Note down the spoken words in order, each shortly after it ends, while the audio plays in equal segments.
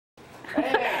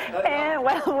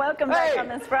Well, welcome back on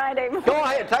this Friday morning. Go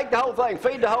ahead, take the whole thing,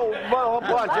 feed the whole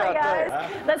bunch out guys.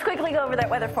 there. Let's quickly go over that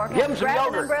weather forecast. Give them some Grab an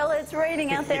yogurt. umbrella. It's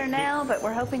raining out there now, but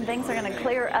we're hoping things are going to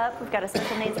clear up. We've got a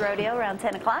Central Needs Rodeo around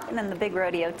 10 o'clock, and then the big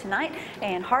rodeo tonight.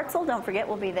 And Hartselle, don't forget,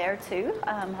 will be there too.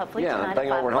 Hopefully tonight at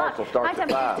 5 o'clock. High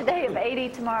temperature today of 80,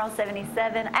 tomorrow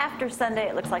 77. After Sunday,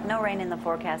 it looks like no rain in the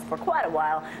forecast for quite a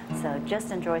while. So just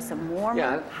enjoy some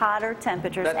warmer, hotter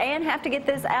temperatures, and have to get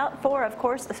this out for, of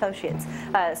course, associates.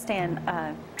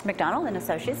 McDonald and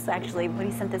Associates, actually, when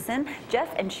he sent this in,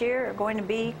 Jeff and Sheer are going to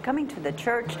be coming to the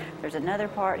church. There's another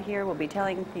part here. We'll be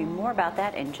telling you more about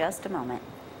that in just a moment.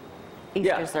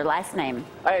 Easter's their last name.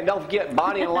 Hey, and don't forget,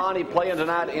 Bonnie and Lonnie playing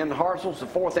tonight in Hartselle. It's the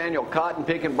 4th annual Cotton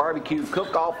Picking Barbecue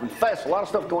Cook-Off and Fest. A lot of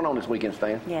stuff going on this weekend,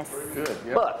 Stan. Yes. Good.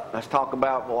 Yep. But let's talk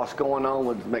about what's going on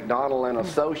with McDonald and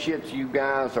Associates. You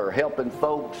guys are helping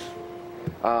folks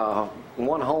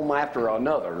one home after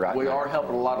another right We now. are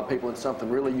helping a lot of people in something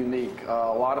really unique.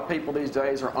 A lot of people these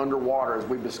days are underwater, as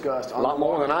we've discussed. A lot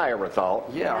more than I ever thought.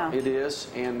 Yeah, it is.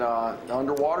 And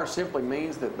underwater simply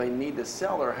means that they need to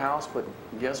sell their house, but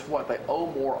guess what? They owe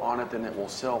more on it than it will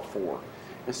sell for.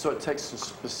 And so it takes some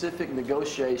specific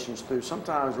negotiations through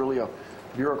sometimes really a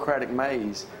bureaucratic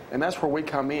maze. And that's where we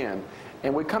come in.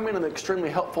 And we come in an extremely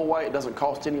helpful way. It doesn't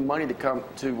cost any money to come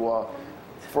to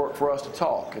for us to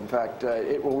talk. In fact,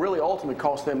 it will really ultimately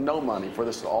cost them no money for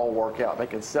this to all work out. They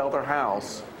can sell their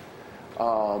house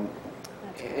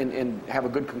and have a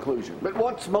good conclusion. But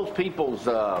what's most people's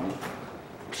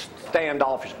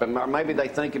standoffish, but maybe they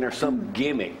thinking there's some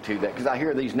gimmick to that, because I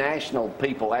hear these national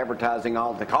people advertising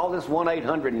all the time. Call this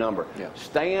 1-800 number. Yeah.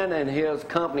 Stan and his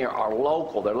company are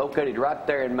local. They're located right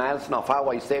there in Madison off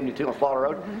Highway 72 on Slaughter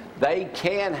Road. They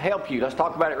can help you. Let's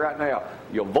talk about it right now.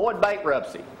 You'll avoid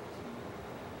bankruptcy.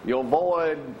 You'll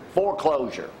avoid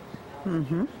foreclosure.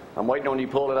 I'm waiting on you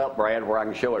to pull it up, Brad, where I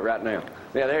can show it right now.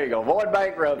 Yeah, there you go. Avoid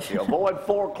bankruptcy, avoid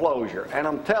foreclosure. And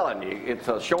I'm telling you, it's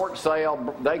a short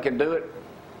sale. They can do it,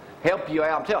 help you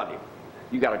out. I'm telling you.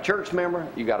 You got a church member,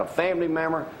 you got a family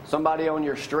member, somebody on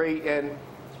your street, and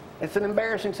it's an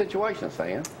embarrassing situation,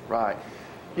 Stan. Right.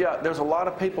 Yeah, there's a lot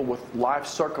of people with life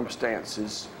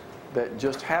circumstances that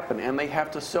just happen, and they have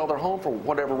to sell their home for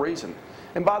whatever reason.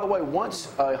 And by the way, once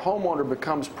a homeowner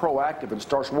becomes proactive and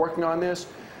starts working on this,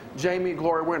 Jamie,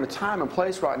 Gloria, we're in a time and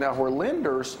place right now where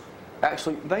lenders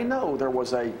actually, they know there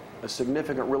was a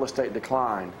significant real estate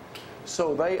decline.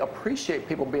 So they appreciate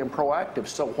people being proactive.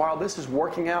 So while this is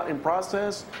working out in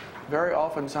process, very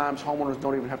oftentimes homeowners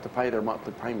don't even have to pay their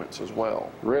monthly payments as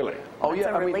well. Really? Oh yeah,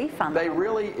 That's a relief on they them.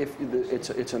 really,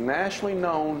 it's a nationally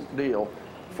known deal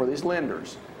for these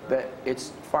lenders that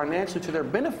it's financially to their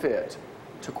benefit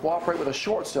to cooperate with a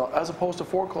short sale as opposed to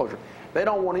foreclosure. They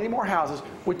don't want any more houses.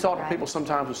 We talk to people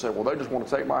sometimes who say, well, they just want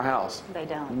to take my house. They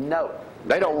don't. No.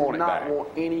 They don't want it not back. want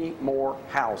any more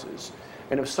houses.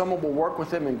 And if someone will work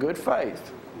with them in good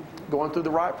faith, going through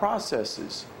the right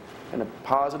processes in a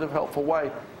positive, helpful way,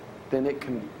 then it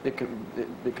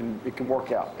can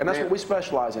work out. And that's what we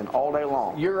specialize in all day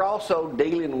long. You're also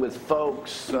dealing with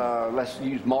folks, let's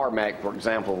use Marmac, for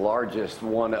example, the largest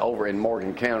one over in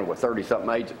Morgan County with 30-something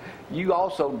agents. You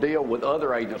also deal with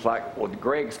other agents like with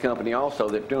Greg's company also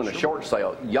that doing a short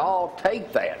sale. Y'all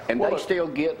take that, and they still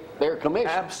get their commission.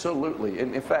 Absolutely.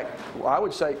 And in fact, I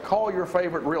would say call your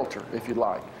favorite realtor if you'd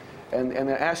like. And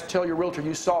tell your realtor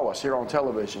you saw us here on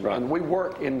television. Right. And we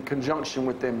work in conjunction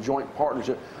with them, joint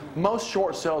partnership. Most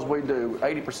short sales we do,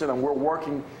 80% of them, we're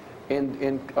working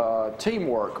in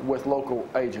teamwork with local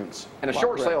agents. And a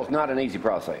short sale is not an easy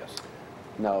process.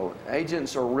 No,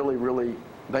 agents are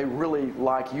they really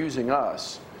like using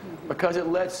us because it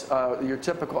lets your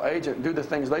typical agent do the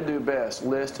things they do best,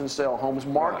 list and sell homes,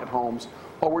 market homes,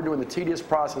 while we're doing the tedious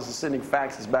process of sending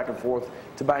faxes back and forth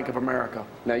to Bank of America.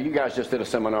 Now, you guys just did a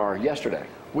seminar yesterday.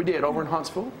 We did over in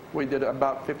Huntsville. We did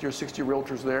about 50 or 60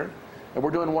 realtors there. And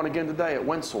we're doing one again today at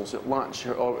Wenzel's at lunch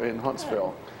in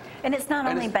Huntsville. And it's not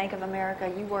only Bank of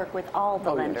America. You work with all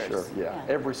the lenders. Yeah, sure. Yeah,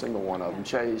 every single one of them.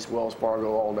 Chase, Wells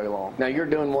Fargo, all day long. Now, you're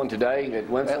doing one today at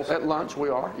Wenzel's? At lunch, we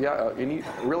are. Yeah, any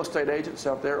real estate agents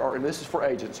out there, and this is for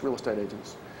agents, real estate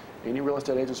agents. Any real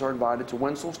estate agents are invited to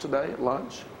Wenzel's today at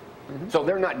lunch. So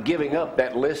they're not giving up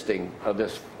that listing of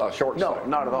this short sale? No,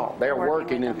 not at all. They're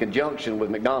working in conjunction with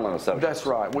McDonald and Associates. That's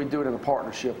right. We do it in a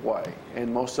partnership way.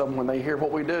 And most of them, when they hear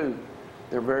what we do,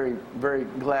 they're very, very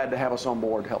glad to have us on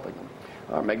board helping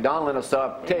them. McDonald and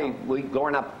Associates, I tell you,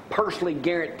 Gloria and I personally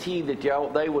guarantee that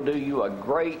they will do you a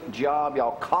great job.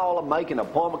 Y'all call them, make an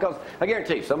appointment, because I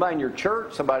guarantee you, somebody in your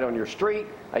church, somebody on your street,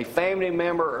 a family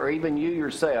member, or even you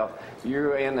yourself,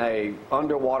 you're in a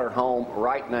underwater home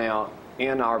right now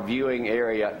in our viewing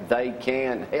area. They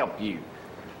can help you.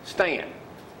 Stan,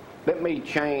 let me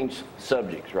change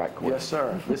subjects right quick. Yes,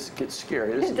 sir. This gets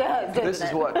scary. It does, this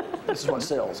is what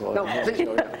sells. No,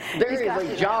 there is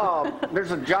a job.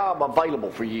 There's a job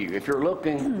available for you if you're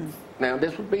looking. Now,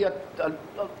 this would be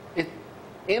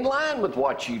in line with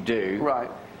what you do, right?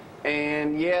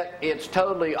 And yet it's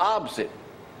totally opposite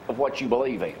of what you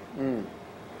believe in.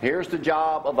 Here's the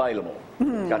job available.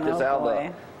 Got this out of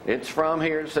the. It's from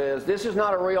here. It says this is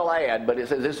not a real ad, but it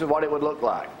says this is what it would look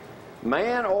like.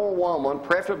 Man or woman,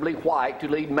 preferably white, to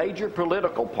lead major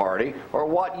political party or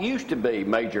what used to be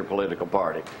major political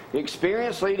party.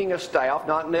 Experience leading a staff,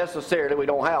 not necessarily, we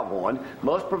don't have one,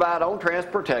 must provide own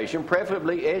transportation,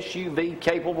 preferably SUV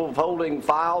capable of holding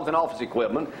files and office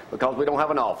equipment because we don't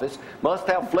have an office, must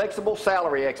have flexible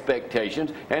salary expectations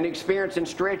and experience in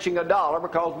stretching a dollar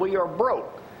because we are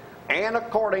broke. And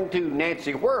according to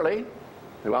Nancy Worley,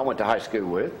 who I went to high school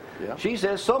with, she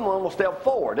says someone will step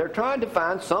forward. They're trying to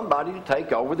find somebody to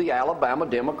take over the Alabama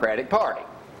Democratic Party.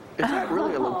 Is that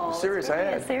really a serious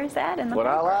ad? A serious ad in the Would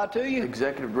I lie to you?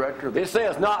 Executive director of It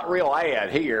says not real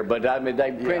ad here, but I mean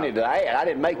they printed the ad. I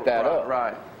didn't make that up.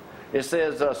 Right. It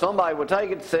says somebody will take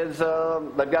it. It says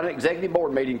they've got an executive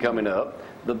board meeting coming up.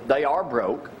 They are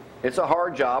broke. It's a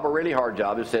hard job, a really hard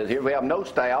job. It says here we have no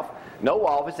staff, no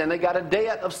office, and they got a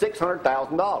debt of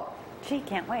 $600,000. Gee,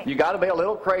 can't wait. You got to be a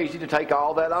little crazy to take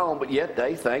all that on, but yet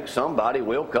they think somebody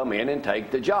will come in and take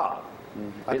the job.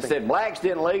 It said blacks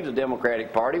didn't leave the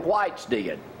Democratic Party, whites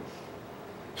did.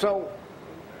 So,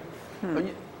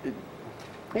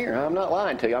 here, I'm not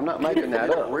lying to you. I'm not making that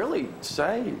They up. don't really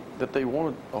say that they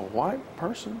wanted a white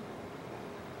person.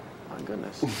 My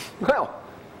goodness. Well,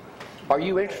 are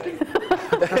you interested?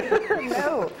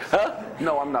 No.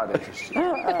 No, I'm not interested.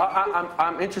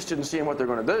 I'm interested in seeing what they're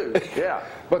going to do. Yeah.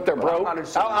 But they're broke. I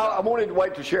I wanted to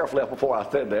wait till Sheriff left before I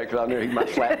said that because I knew he might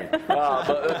slap me.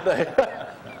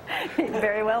 But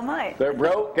Very well might. they're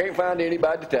broke, can't find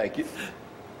anybody to take it.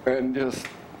 And just,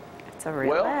 It's a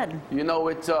real ad. you know,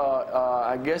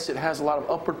 I guess it has a lot of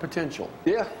upward potential.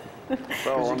 yeah.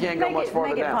 Because you can't go much farther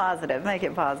Make it down. positive. Make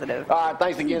it positive. All right,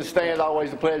 thanks again, Stan.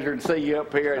 Always a pleasure to see you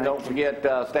up here. And don't forget,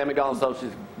 Stan McDonald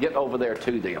Associates, get over there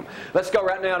to them. Let's go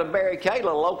right now to Barry Kay, a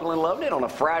little local and loving it on a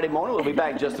Friday morning. We'll be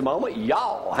back in just a moment.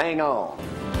 Y'all, hang on.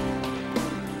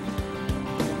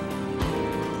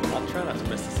 I'll try not to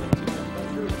miss this up too much.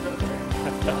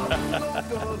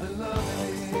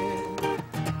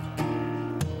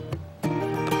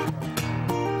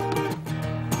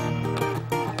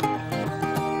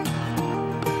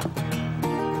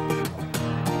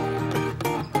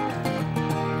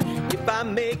 If I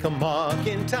make a mark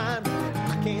in time,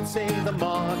 I can't say the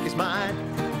mark is mine.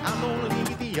 I'm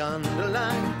only the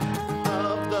underline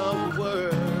of the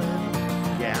word.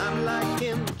 Yeah, I'm like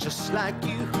him, just like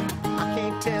you. I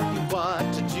can't tell you what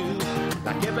to do.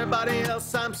 Like everybody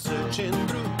else, I'm searching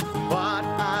through what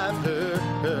I've heard.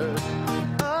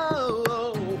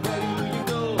 Oh, where do you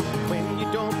go when you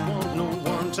don't want no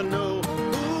one to know?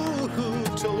 Who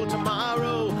told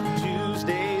tomorrow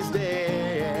Tuesday's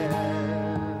there?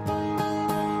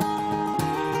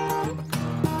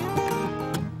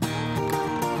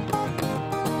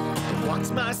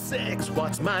 What's my sex?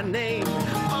 What's my name?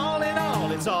 All in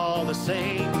all, it's all the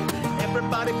same.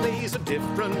 Everybody plays a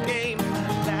different game,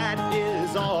 that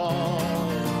is all.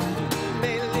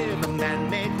 May live, a man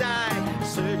may die,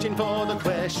 searching for the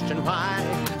question why.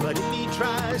 But if he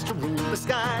tries to rule the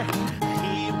sky,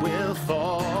 he will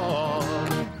fall.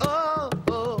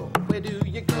 Oh, where do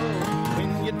you go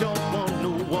when you don't want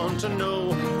no one to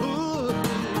know?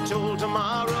 Who told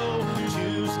tomorrow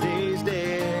Tuesday's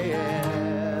there?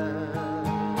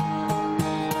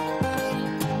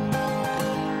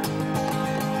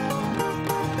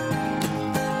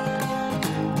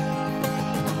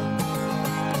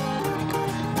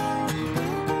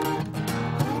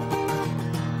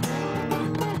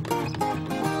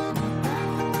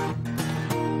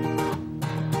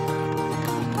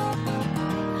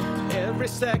 Every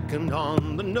second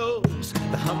on the nose,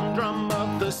 the humdrum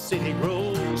of the city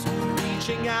grows,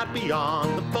 reaching out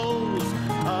beyond the foes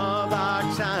of our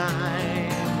time.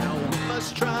 Now we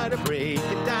must try to break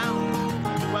it down,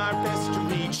 do our best to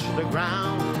reach the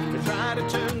ground, and try to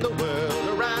turn the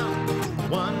world around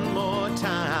one more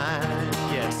time.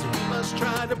 Yes, we must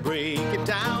try to break it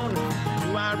down,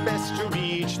 do our best to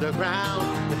reach the ground,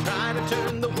 and try to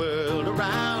turn the world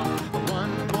around